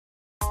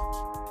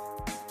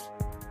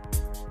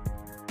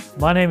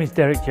My name is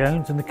Derek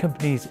Jones and the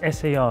company is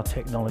SAR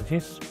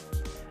Technologies.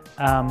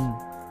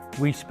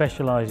 We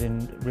specialise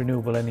in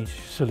renewable energy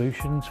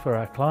solutions for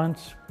our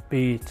clients,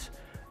 be it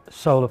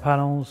solar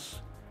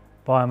panels,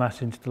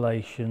 biomass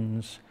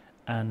installations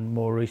and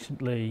more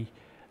recently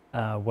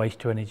waste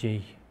to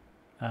energy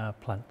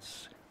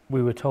plants.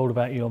 We were told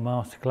about your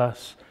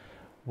masterclass.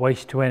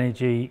 Waste to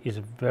energy is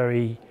a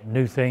very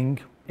new thing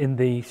in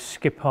the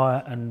skip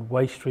hire and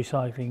waste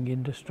recycling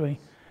industry.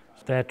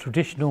 They're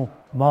traditional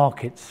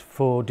markets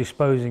for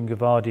disposing of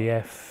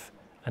RDF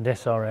and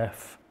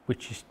SRF,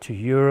 which is to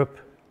Europe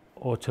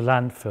or to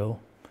landfill,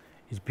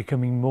 is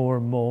becoming more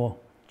and more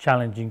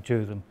challenging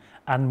to them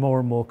and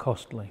more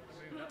costly.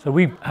 So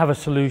we have a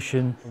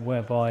solution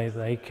whereby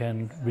they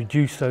can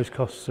reduce those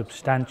costs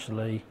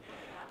substantially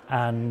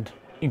and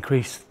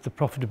increase the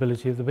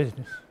profitability of the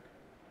business.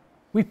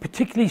 We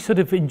particularly sort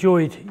of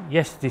enjoyed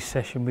yesterday's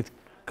session with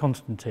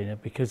Constantina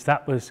because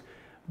that was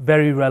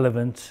very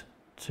relevant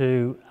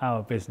to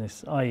our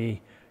business, i.e.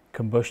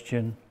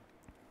 combustion,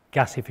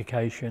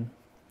 gasification.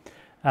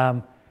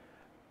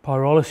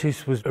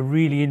 Pyrolysis was a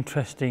really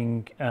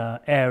interesting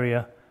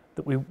area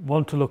that we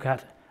want to look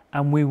at,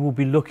 and we will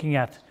be looking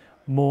at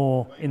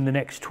more in the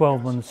next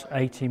 12 months,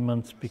 18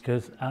 months,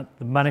 because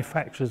the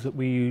manufacturers that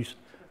we use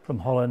from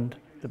Holland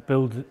that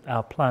build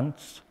our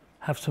plants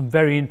have some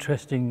very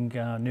interesting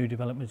new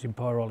developments in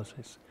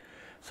pyrolysis.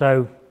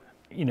 So,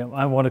 you know,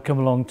 I want to come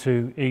along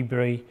to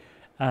EBRI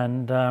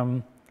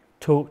and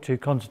talk to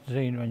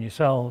Constantina and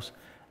yourselves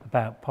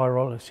about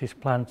pyrolysis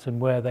plants and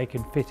where they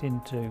can fit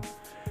into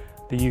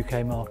the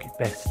UK market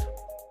best.